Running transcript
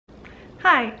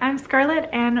Hi, I'm Scarlett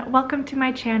and welcome to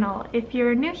my channel. If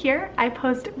you're new here, I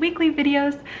post weekly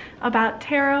videos about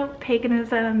tarot,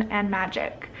 paganism, and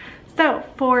magic. So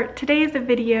for today's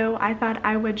video, I thought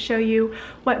I would show you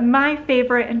what my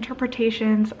favorite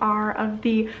interpretations are of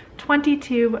the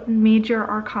 22 major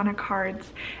arcana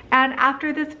cards. And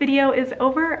after this video is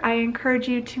over, I encourage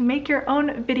you to make your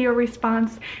own video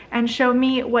response and show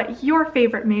me what your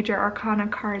favorite major arcana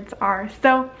cards are.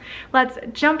 So let's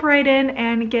jump right in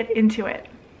and get into it.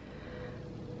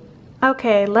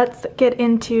 Okay, let's get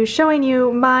into showing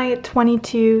you my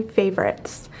 22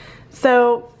 favorites.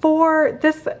 So for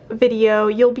this video,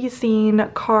 you'll be seeing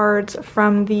cards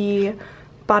from the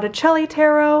Botticelli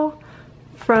Tarot,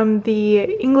 from the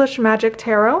English Magic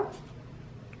Tarot.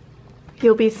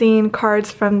 You'll be seeing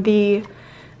cards from the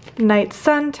Night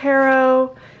Sun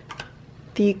Tarot,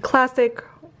 the classic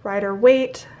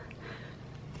Rider-Waite,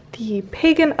 the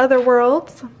Pagan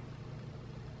Otherworlds,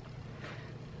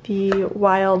 the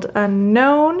Wild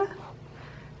Unknown,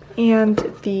 and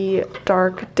the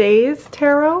Dark Days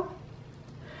Tarot.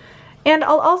 And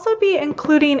I'll also be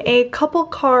including a couple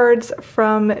cards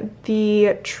from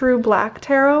the True Black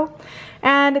Tarot.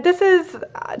 And this is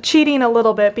cheating a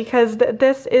little bit because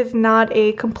this is not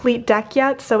a complete deck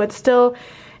yet, so it's still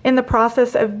in the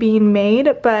process of being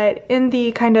made, but in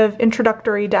the kind of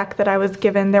introductory deck that I was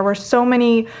given, there were so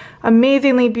many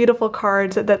amazingly beautiful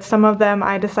cards that some of them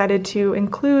I decided to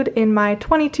include in my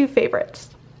 22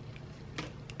 favorites.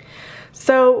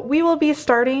 So we will be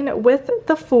starting with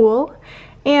the Fool.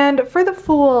 And for the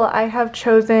Fool, I have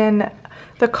chosen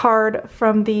the card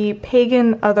from the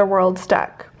Pagan Otherworlds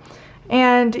deck.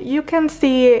 And you can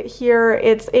see here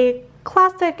it's a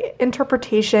classic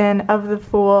interpretation of the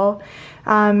Fool,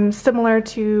 similar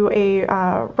to a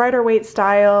Rider-Waite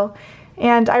style.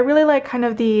 And I really like kind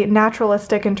of the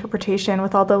naturalistic interpretation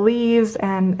with all the leaves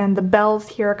and the bells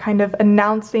here kind of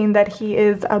announcing that he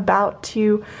is about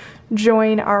to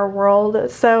join our world.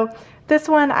 So this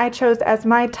one I chose as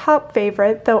my top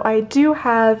favorite, though I do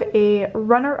have a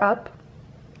runner-up.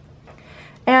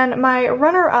 And my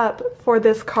runner-up for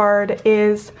this card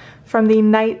is from the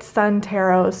Night Sun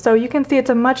Tarot. So you can see it's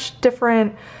a much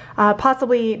different,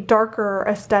 possibly darker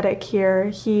aesthetic here.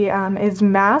 He is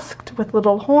masked with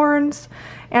little horns,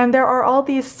 and there are all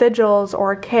these sigils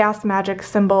or chaos magic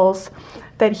symbols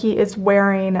that he is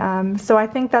wearing. So I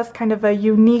think that's kind of a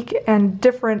unique and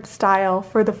different style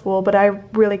for the Fool, but I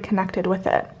really connected with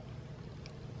it.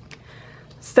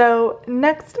 So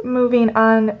next, moving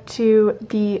on to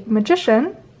the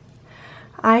Magician.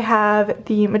 I have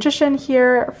the Magician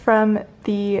here from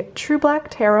the True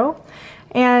Black Tarot,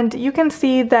 and you can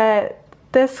see that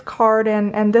this card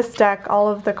and this deck, all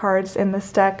of the cards in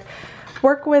this deck,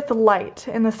 work with light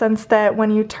in the sense that when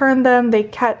you turn them, they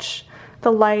catch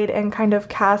the light and kind of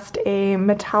cast a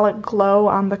metallic glow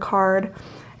on the card.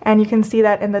 And you can see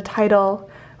that in the title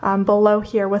below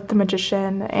here with the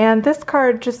Magician. And this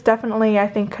card just definitely, I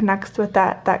think, connects with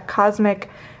that cosmic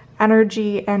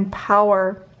energy and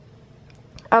power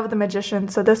of the Magician.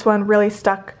 So this one really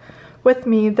stuck with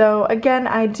me, though again,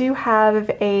 I do have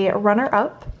a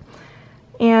runner-up.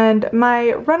 And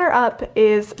my runner-up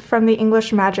is from the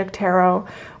English Magic Tarot,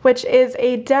 which is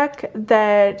a deck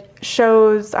that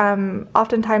shows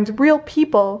oftentimes real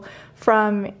people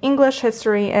from English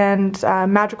history and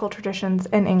magical traditions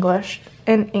in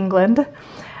England.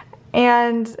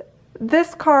 And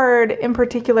this card in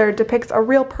particular depicts a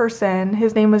real person.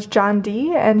 His name was John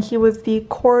Dee, and he was the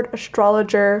court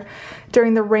astrologer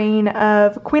during the reign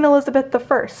of Queen Elizabeth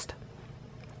I.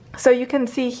 So you can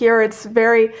see here it's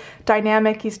very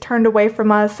dynamic. He's turned away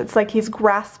from us. It's like he's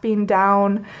grasping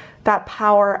down that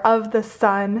power of the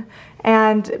sun.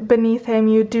 And beneath him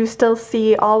you do still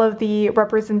see all of the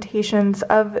representations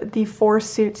of the four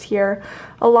suits here,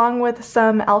 along with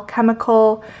some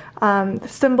alchemical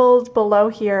symbols below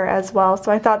here as well.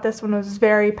 So I thought this one was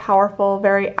very powerful,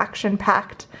 very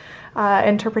action-packed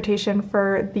interpretation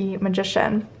for the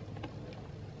Magician.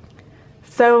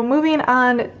 So moving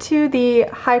on to the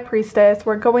High Priestess,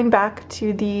 we're going back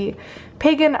to the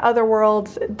Pagan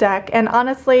Otherworlds deck, and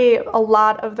honestly a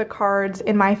lot of the cards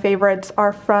in my favorites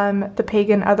are from the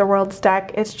Pagan Otherworlds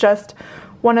deck. It's just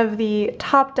one of the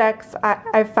top decks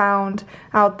I've found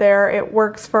out there. It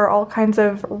works for all kinds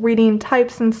of reading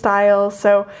types and styles,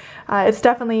 so it's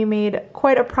definitely made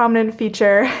quite a prominent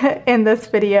feature in this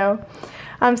video.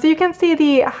 So you can see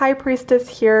the High Priestess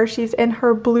here. She's in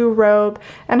her blue robe,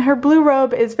 and her blue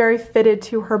robe is very fitted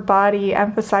to her body,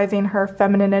 emphasizing her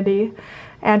femininity.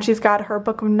 And she's got her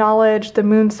Book of Knowledge, the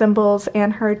moon symbols,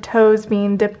 and her toes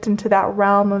being dipped into that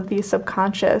realm of the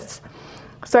subconscious.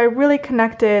 So I really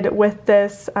connected with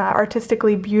this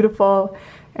artistically beautiful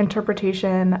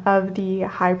interpretation of the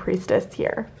High Priestess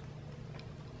here.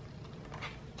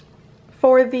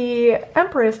 For the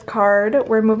Empress card,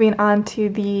 we're moving on to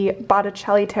the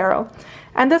Botticelli Tarot.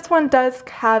 And this one does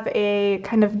have a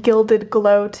kind of gilded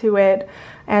glow to it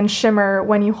and shimmer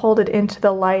when you hold it into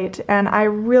the light. And I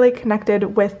really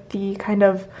connected with the kind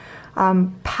of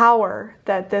power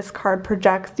that this card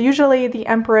projects. Usually the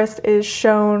Empress is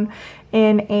shown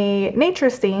in a nature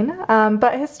scene,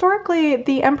 but historically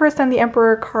the Empress and the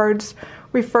Emperor cards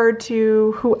referred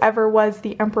to whoever was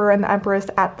the Emperor and the Empress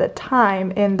at the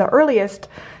time in the earliest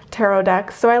tarot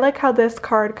decks. So I like how this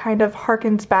card kind of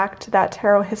harkens back to that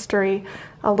tarot history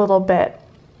a little bit.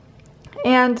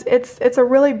 And it's a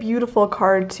really beautiful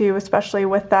card too, especially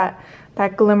with that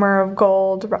glimmer of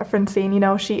gold referencing, you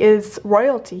know, she is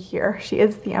royalty here. She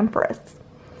is the Empress.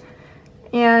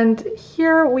 And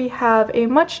here we have a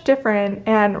much different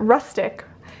and rustic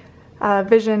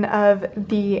vision of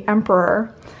the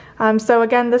Emperor. So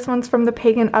again, this one's from the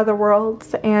Pagan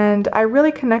Otherworlds, and I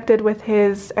really connected with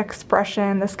his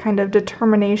expression, this kind of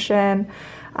determination,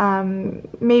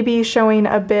 maybe showing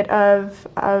a bit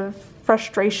of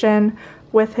frustration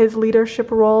with his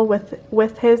leadership role,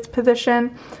 with his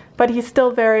position, but he's still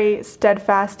very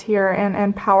steadfast here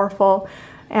and powerful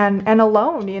and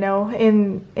alone, you know,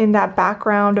 in that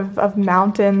background of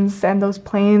mountains and those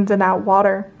plains and that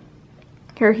water.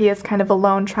 Here he is kind of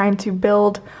alone trying to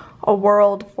build a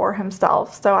world for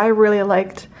himself. So I really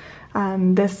liked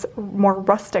this more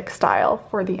rustic style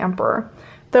for the Emperor.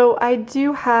 Though I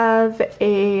do have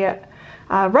a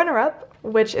runner-up,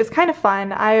 which is kind of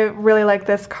fun. I really like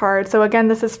this card. So again,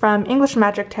 this is from English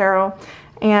Magic Tarot,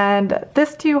 and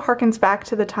this too harkens back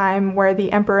to the time where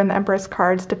the Emperor and the Empress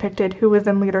cards depicted who was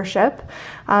in leadership.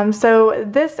 So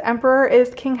this Emperor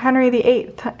is King Henry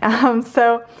VIII.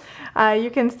 You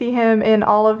can see him in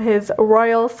all of his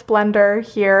royal splendor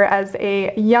here as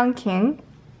a young king.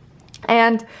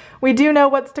 And we do know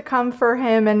what's to come for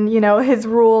him and, you know, his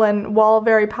rule. And while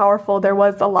very powerful, there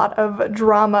was a lot of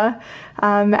drama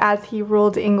as he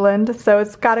ruled England. So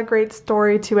it's got a great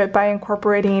story to it by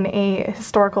incorporating a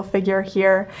historical figure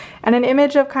here and an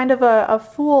image of kind of a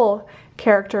fool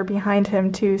character behind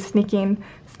him too, sneaking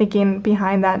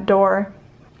behind that door.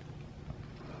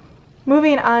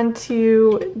 Moving on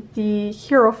to the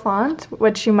Hierophant,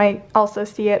 which you might also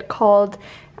see it called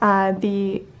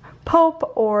the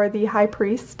Pope or the High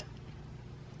Priest.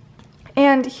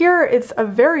 And here it's a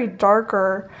very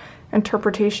darker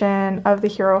interpretation of the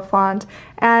Hierophant.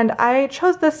 And I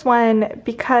chose this one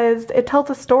because it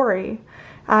tells a story.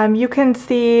 You can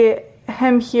see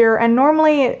him here, and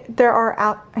normally there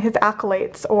are his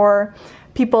acolytes or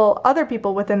other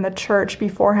people within the church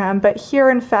before him, but here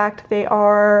in fact they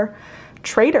are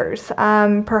traitors,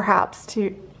 perhaps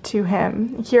to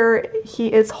him. Here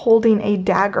he is holding a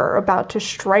dagger about to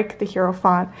strike the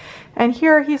Hierophant, and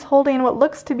here he's holding what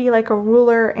looks to be like a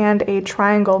ruler and a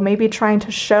triangle, maybe trying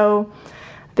to show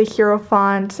the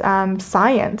Hierophant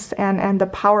science and the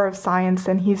power of science,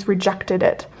 and he's rejected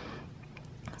it.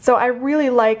 So I really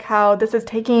like how this is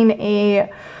taking a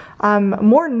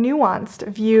more nuanced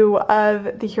view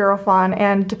of the Hierophant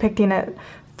and depicting it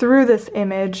through this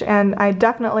image, and I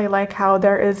definitely like how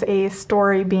there is a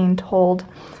story being told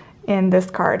in this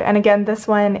card. And again, this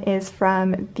one is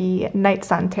from the Night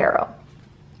Sun Tarot.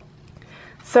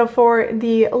 So for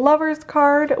the Lovers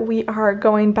card, we are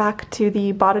going back to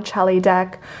the Botticelli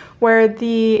deck, where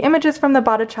the images from the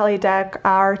Botticelli deck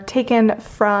are taken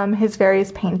from his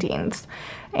various paintings.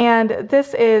 And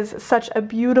this is such a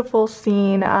beautiful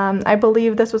scene. I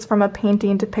believe this was from a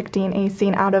painting depicting a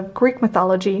scene out of Greek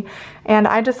mythology. And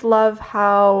I just love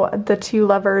how the two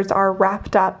lovers are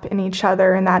wrapped up in each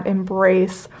other in that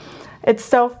embrace. It's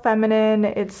so feminine,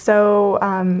 it's so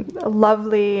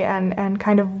lovely and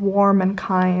kind of warm and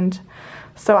kind.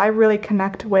 So I really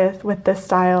connect with this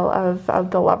style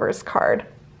of the Lovers card.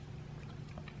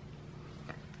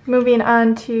 Moving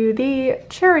on to the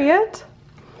Chariot.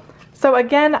 So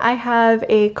again, I have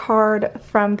a card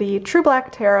from the True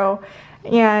Black Tarot,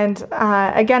 and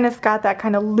again, it's got that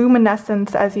kind of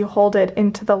luminescence as you hold it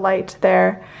into the light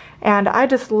there. And I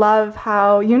just love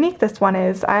how unique this one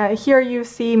is. Here you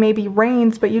see maybe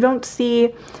reins, but you don't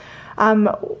see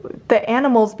the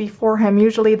animals before him.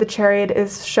 Usually the chariot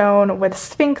is shown with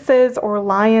sphinxes or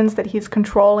lions that he's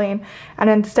controlling, and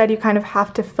instead you kind of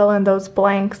have to fill in those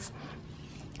blanks.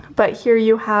 But here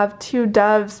you have two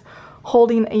doves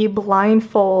holding a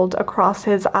blindfold across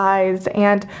his eyes,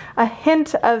 and a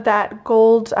hint of that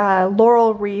gold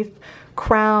laurel wreath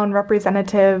crown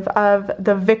representative of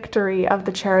the victory of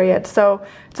the chariot. So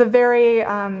it's a very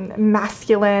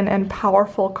masculine and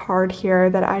powerful card here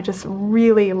that I just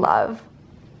really love.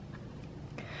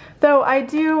 Though I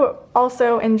do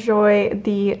also enjoy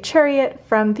the Chariot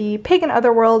from the Pagan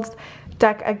Otherworlds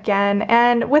deck again,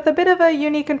 and with a bit of a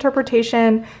unique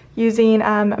interpretation using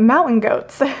mountain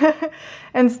goats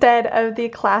instead of the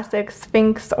classic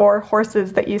Sphinx or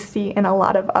horses that you see in a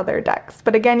lot of other decks.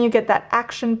 But again, you get that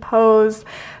action pose,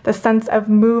 the sense of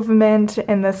movement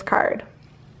in this card.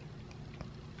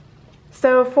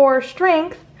 So for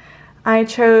strength, I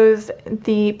chose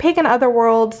the Pagan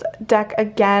Otherworlds deck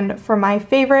again for my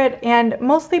favorite, and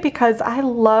mostly because I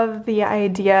love the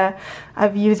idea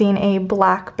of using a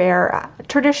black bear.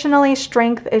 Traditionally,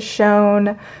 strength is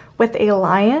shown with a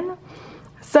lion,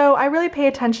 so I really pay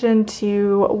attention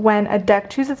to when a deck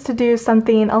chooses to do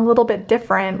something a little bit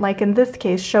different, like in this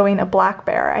case, showing a black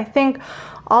bear. I think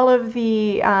all of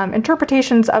the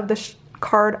interpretations of the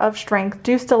card of strength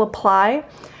do still apply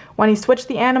when you switch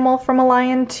the animal from a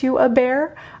lion to a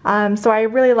bear. So I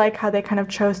really like how they kind of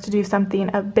chose to do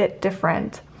something a bit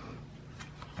different.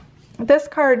 This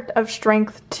card of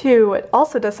strength too, it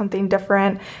also does something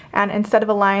different, and instead of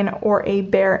a lion or a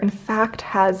bear, in fact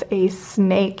has a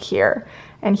snake here.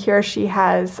 And here she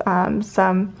has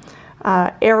some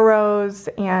arrows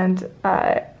and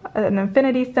an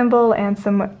infinity symbol and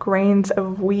some grains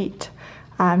of wheat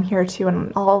here too,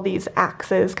 and all these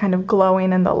axes kind of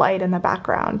glowing in the light in the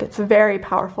background. It's a very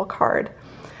powerful card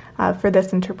for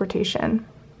this interpretation.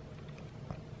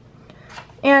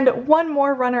 And one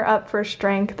more runner-up for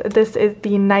strength. This is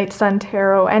the Night Sun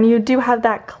Tarot, and you do have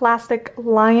that classic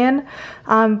lion,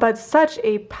 but such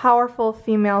a powerful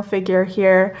female figure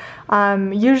here.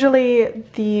 Usually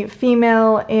the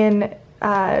female in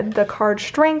the card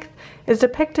strength is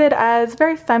depicted as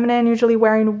very feminine, usually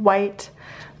wearing white.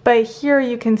 But here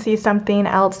you can see something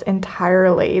else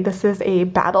entirely. This is a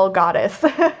battle goddess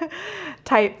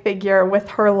type figure with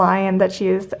her lion that she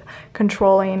is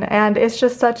controlling, and it's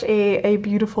just such a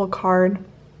beautiful card.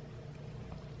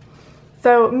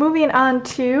 So moving on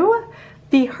to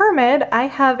the Hermit, I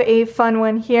have a fun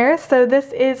one here. So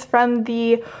this is from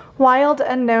the Wild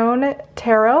Unknown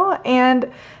Tarot,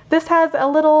 and this has a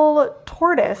little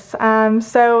tortoise.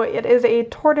 So it is a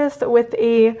tortoise with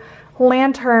a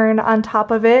lantern on top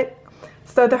of it.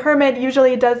 So the Hermit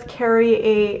usually does carry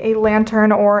a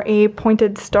lantern or a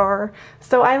pointed star.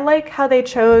 So I like how they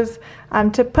chose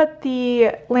to put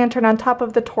the lantern on top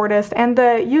of the tortoise, and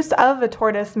the use of a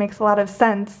tortoise makes a lot of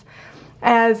sense.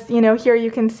 As you know, here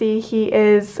you can see he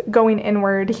is going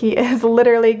inward. He is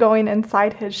literally going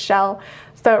inside his shell.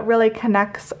 So it really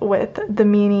connects with the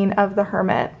meaning of the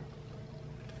Hermit.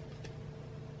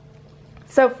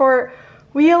 So for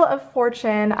Wheel of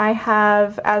Fortune, I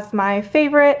have as my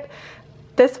favorite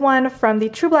this one from the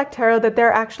True Black Tarot that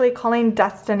they're actually calling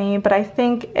Destiny, but I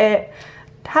think it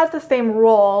has the same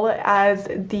role as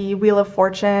the Wheel of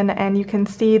Fortune, and you can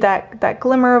see that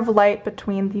glimmer of light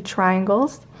between the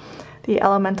triangles, the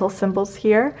elemental symbols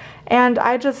here, and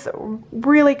I just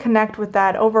really connect with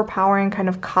that overpowering kind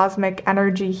of cosmic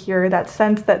energy here, that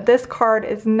sense that this card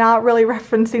is not really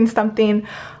referencing something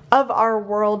of our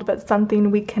world, but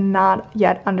something we cannot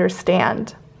yet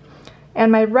understand. And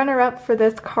my runner-up for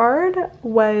this card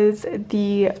was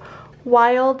the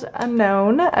Wild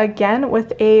Unknown, again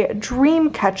with a dream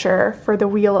catcher for the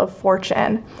Wheel of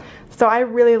Fortune. So I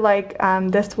really like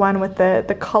this one with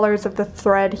the colors of the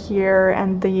thread here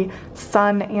and the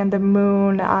sun and the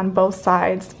moon on both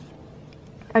sides.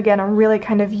 Again, a really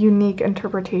kind of unique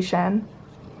interpretation.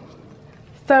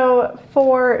 So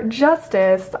for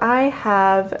Justice, I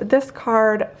have this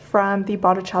card from the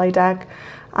Botticelli deck.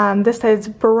 This is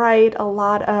bright, a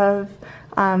lot of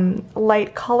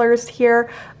light colors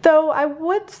here, though I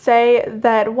would say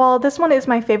that while this one is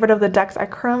my favorite of the decks I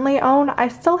currently own, I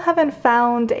still haven't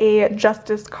found a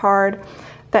Justice card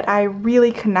that I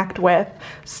really connect with.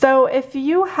 So if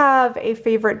you have a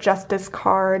favorite Justice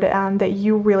card that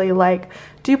you really like,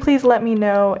 do please let me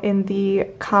know in the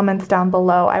comments down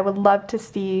below. I would love to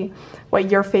see what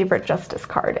your favorite Justice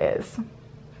card is.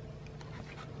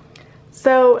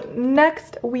 So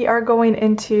next we are going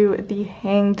into the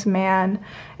Hanged Man,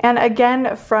 and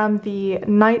again from the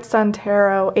Night Sun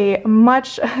Tarot, a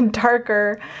much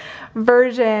darker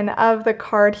version of the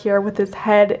card here with his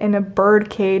head in a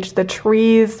bird cage. The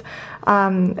trees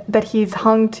that he's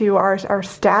hung to are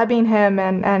stabbing him,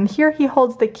 and here he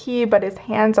holds the key but his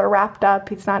hands are wrapped up.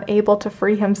 He's not able to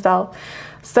free himself.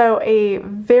 So a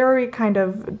very kind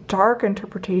of dark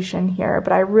interpretation here,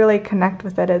 but I really connect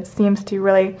with it. It seems to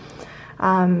really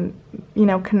you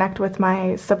know, connect with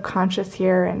my subconscious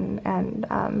here,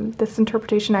 and this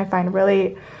interpretation I find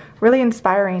really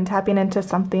inspiring, tapping into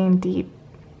something deep.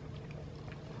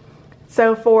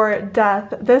 So for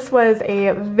Death, this was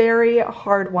a very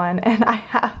hard one, and I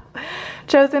have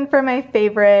chosen for my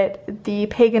favorite, the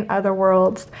Pagan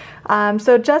Otherworlds.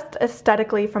 So just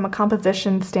aesthetically, from a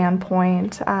composition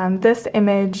standpoint, this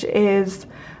image is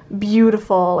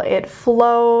beautiful. It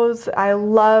flows. I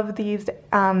love these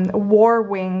war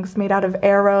wings made out of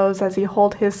arrows as he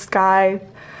holds his sky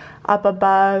up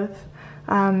above.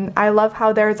 I love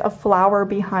how there's a flower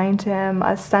behind him,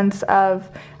 a sense of,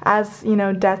 as you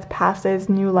know, death passes,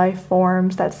 new life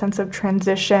forms, that sense of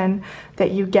transition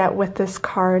that you get with this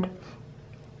card.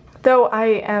 Though I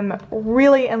am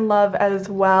really in love as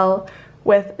well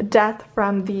with Death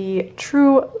from the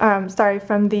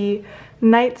from the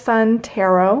Night Sun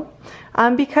Tarot,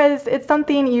 because it's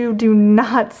something you do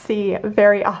not see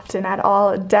very often at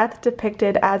all. Death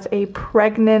depicted as a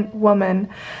pregnant woman.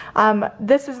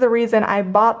 This is the reason I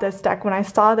bought this deck. When I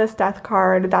saw this death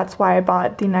card, that's why I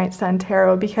bought the Night Sun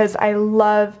Tarot, because I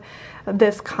love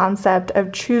this concept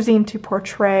of choosing to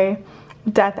portray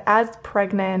death as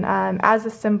pregnant, as a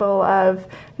symbol of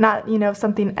not, you know,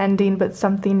 something ending, but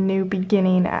something new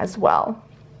beginning as well.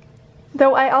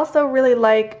 Though I also really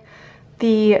like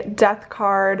the death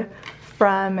card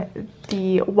from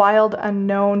the Wild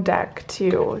Unknown deck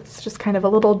too. It's just kind of a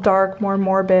little dark, more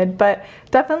morbid, but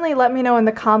definitely let me know in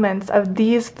the comments of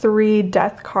these three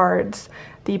death cards,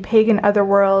 the Pagan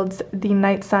Otherworlds, the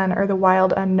Night Sun, or the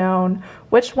Wild Unknown,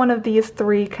 which one of these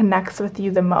three connects with you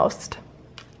the most.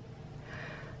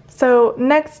 So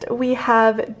next we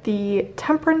have the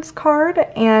Temperance card,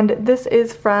 and this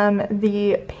is from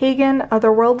the Pagan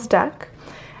Otherworlds deck.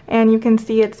 And you can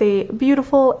see it's a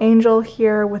beautiful angel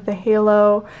here with a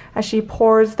halo as she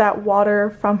pours that water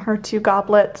from her two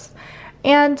goblets.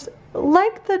 And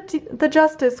like the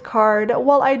Justice card,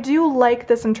 while I do like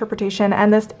this interpretation,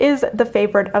 and this is the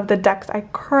favorite of the decks I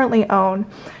currently own,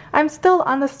 I'm still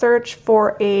on the search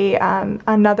for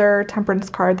another Temperance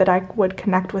card that I would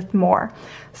connect with more.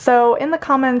 So in the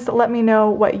comments, let me know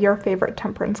what your favorite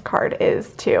Temperance card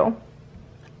is too.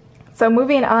 So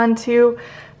moving on to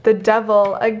the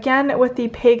Devil, again with the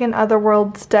Pagan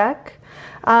Otherworlds deck.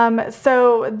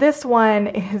 So this one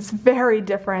is very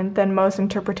different than most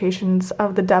interpretations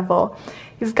of the Devil.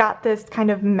 He's got this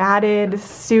kind of matted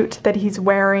suit that he's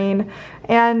wearing,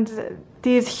 and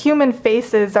these human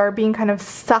faces are being kind of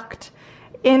sucked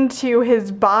into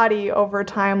his body over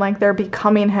time, like they're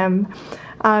becoming him.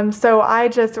 So I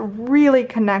just really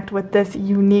connect with this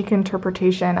unique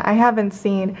interpretation. I haven't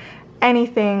seen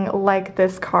anything like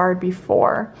this card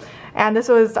before. And this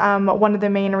was one of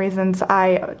the main reasons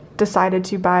I decided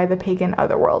to buy the Pagan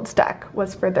Otherworlds deck,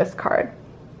 was for this card.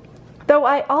 Though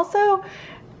I also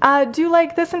do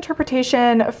like this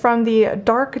interpretation from the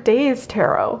Dark Days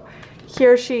Tarot.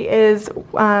 Here she is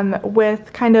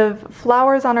with kind of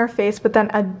flowers on her face, but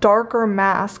then a darker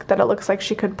mask that it looks like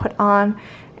she could put on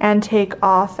and take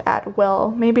off at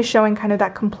will, maybe showing kind of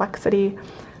that complexity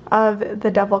of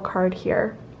the Devil card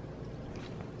here.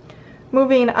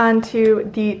 Moving on to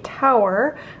the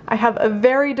Tower, I have a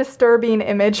very disturbing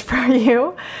image for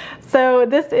you. So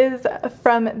this is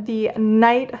from the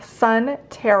Night Sun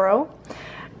Tarot.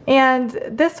 And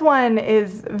this one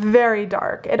is very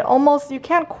dark. It almost, you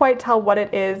can't quite tell what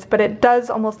it is, but it does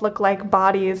almost look like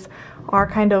bodies are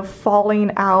kind of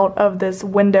falling out of this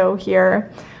window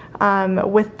here,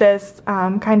 with this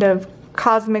kind of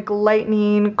cosmic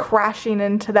lightning crashing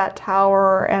into that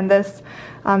tower and this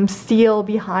seal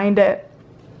behind it.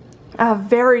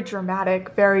 Very dramatic,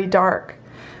 very dark.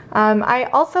 I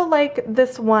also like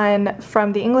this one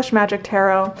from the English Magic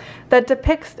Tarot that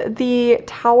depicts the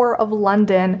Tower of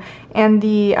London and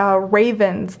the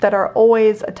ravens that are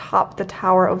always atop the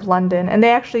Tower of London. And they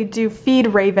actually do feed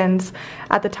ravens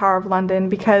at the Tower of London,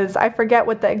 because I forget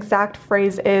what the exact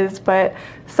phrase is, but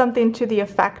something to the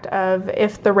effect of,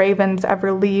 if the ravens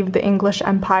ever leave, the English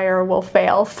Empire will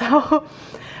fail.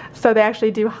 So they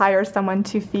actually do hire someone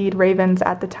to feed ravens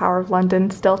at the Tower of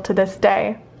London still to this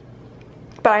day.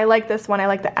 But I like this one. I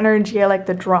like the energy. I like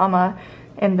the drama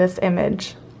in this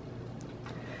image.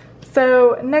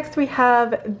 So next we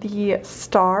have the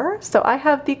Star. So I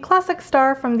have the classic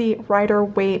Star from the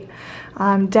Rider-Waite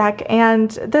deck, and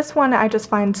this one I just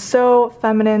find so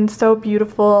feminine, so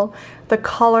beautiful. The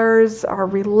colors are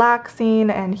relaxing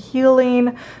and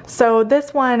healing. So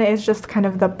this one is just kind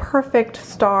of the perfect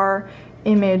star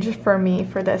image for me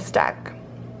for this deck.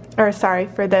 Or sorry,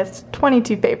 for this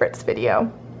 22 favorites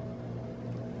video.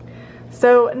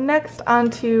 So next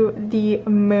onto the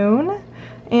Moon,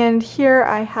 and here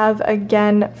I have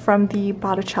again from the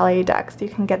Botticelli deck. So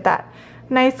you can get that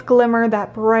nice glimmer,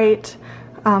 that bright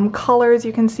colors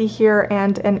you can see here,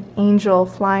 and an angel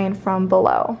flying from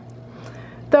below.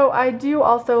 Though I do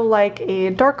also like a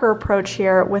darker approach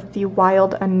here with the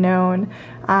wild unknown,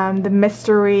 the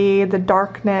mystery, the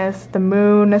darkness, the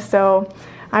moon. So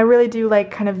I really do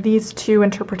like kind of these two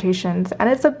interpretations, and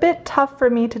it's a bit tough for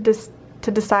me to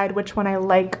decide which one I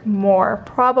like more.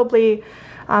 Probably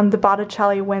the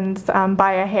Botticelli wins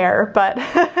by a hair, but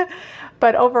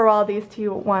but overall these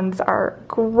two ones are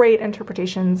great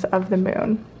interpretations of the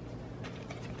moon.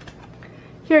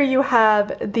 Here you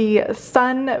have the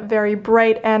sun, very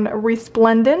bright and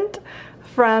resplendent,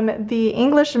 from the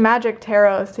English Magic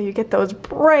Tarot. So you get those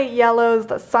bright yellows,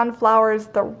 the sunflowers,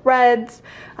 the reds,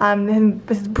 and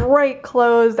this bright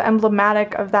clothes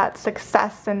emblematic of that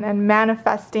success and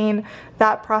manifesting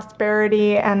that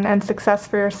prosperity and success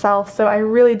for yourself. So I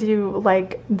really do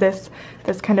like this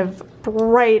kind of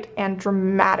bright and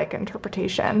dramatic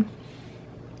interpretation.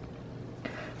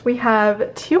 We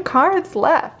have 2 cards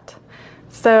left.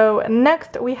 So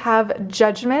next we have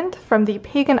Judgment from the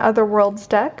Pagan Otherworlds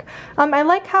deck. I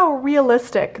like how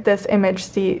realistic this image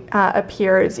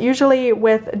appears. Usually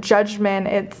with Judgment,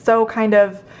 it's so kind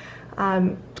of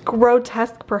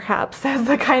grotesque perhaps, as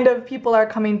the kind of people are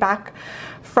coming back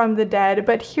from the dead,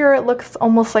 but here it looks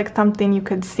almost like something you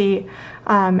could see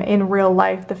in real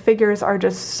life. The figures are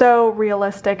just so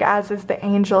realistic, as is the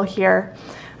angel here.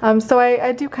 So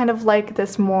I do kind of like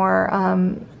this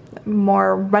more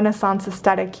Renaissance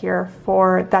aesthetic here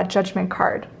for that Judgment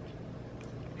card.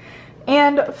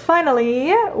 And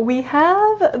finally, we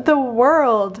have the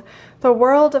World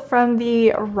from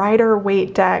the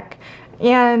Rider-Waite deck.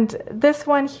 And this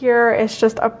one here is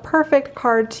just a perfect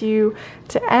card to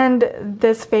end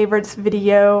this favorites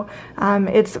video.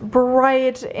 It's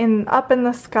bright up in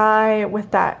the sky with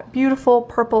that beautiful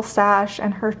purple sash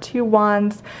and her 2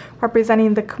 wands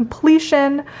representing the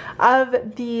completion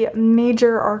of the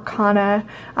major arcana.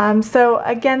 So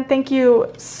again, thank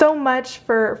you so much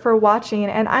for watching,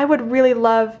 and I would really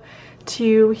love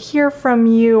to hear from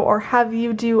you or have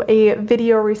you do a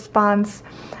video response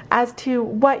as to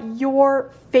what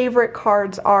your favorite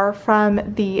cards are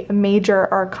from the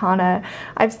major arcana.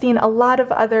 I've seen a lot of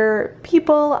other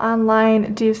people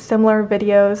online do similar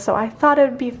videos, so I thought it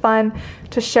would be fun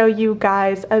to show you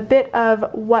guys a bit of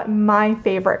what my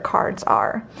favorite cards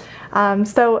are.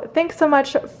 So thanks so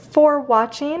much for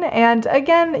watching, and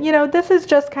again, you know, this is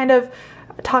just kind of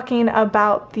talking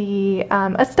about the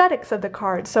aesthetics of the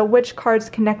cards, so which cards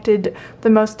connected the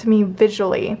most to me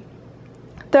visually.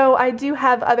 Though I do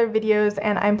have other videos,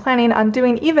 and I'm planning on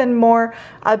doing even more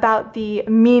about the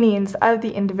meanings of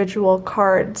the individual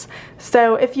cards.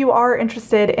 So if you are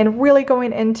interested in really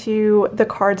going into the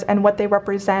cards and what they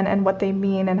represent and what they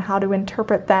mean and how to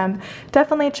interpret them,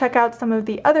 definitely check out some of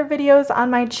the other videos on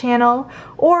my channel.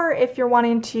 Or if you're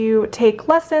wanting to take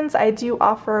lessons, I do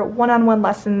offer one-on-one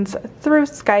lessons through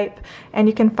Skype, and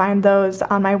you can find those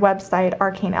on my website,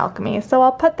 Arcane Alchemy. So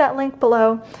I'll put that link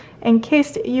below in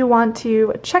case you want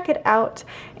to check it out.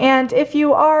 And if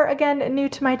you are, again, new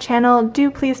to my channel,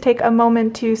 do please take a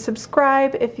moment to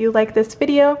subscribe if you like this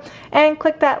video, and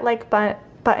click that like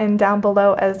button down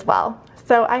below as well.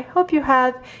 So I hope you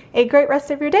have a great rest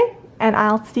of your day, and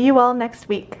I'll see you all next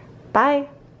week.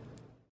 Bye!